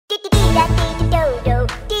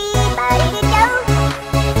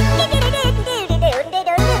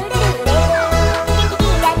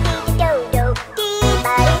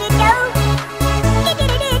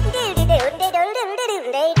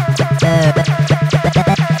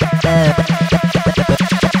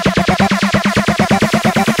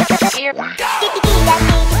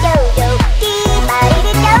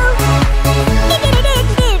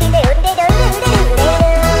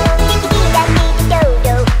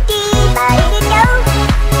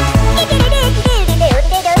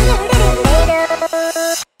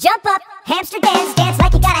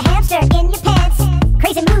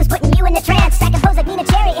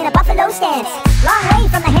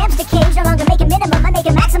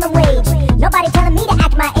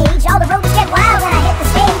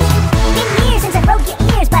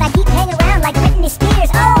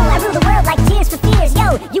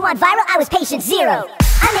zero.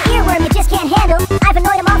 I'm the earworm you just can't handle. I've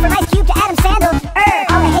annoyed them all from Ice Cube to Adam Sandler.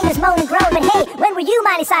 All the haters moan and groan, but hey, when were you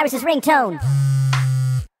Miley Cyrus's ringtone?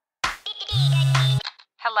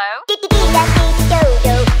 Hello?